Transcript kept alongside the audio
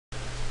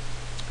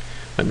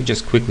Let me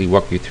just quickly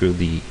walk you through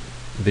the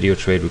video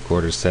trade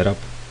recorder setup.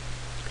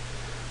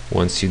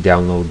 Once you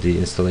download the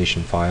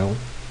installation file,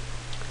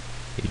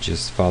 you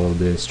just follow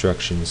the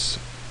instructions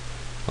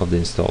of the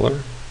installer.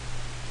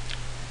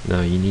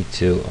 Now you need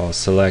to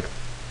select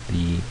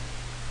the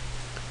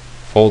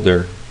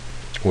folder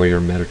where your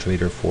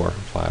Metatrader 4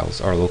 files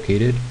are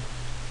located.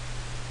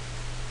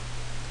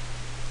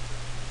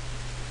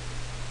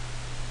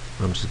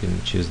 I'm just going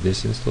to choose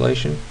this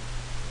installation.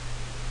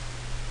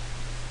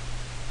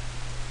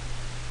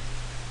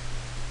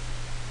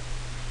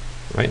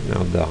 Right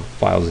now the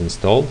file is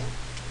installed,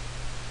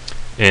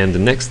 and the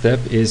next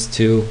step is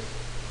to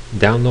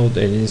download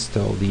and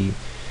install the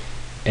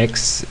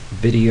X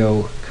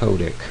video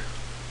codec.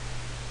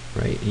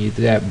 Right, you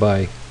do that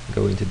by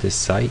going to this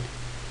site,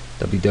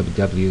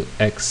 www.xvid.org,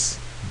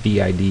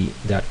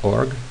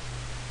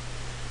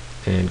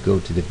 and go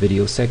to the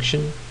video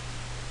section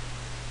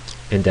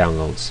and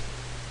downloads.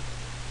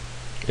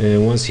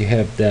 And once you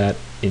have that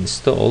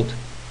installed,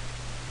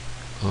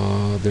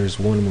 there's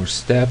one more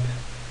step.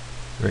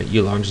 Right,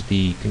 you launch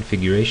the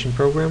configuration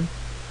program,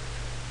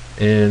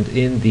 and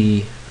in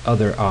the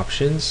other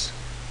options,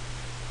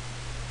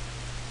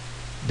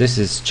 this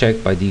is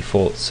checked by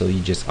default, so you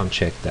just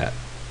uncheck that.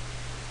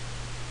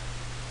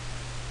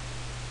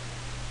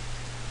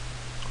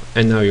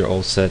 And now you're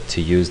all set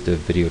to use the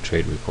video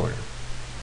trade recorder.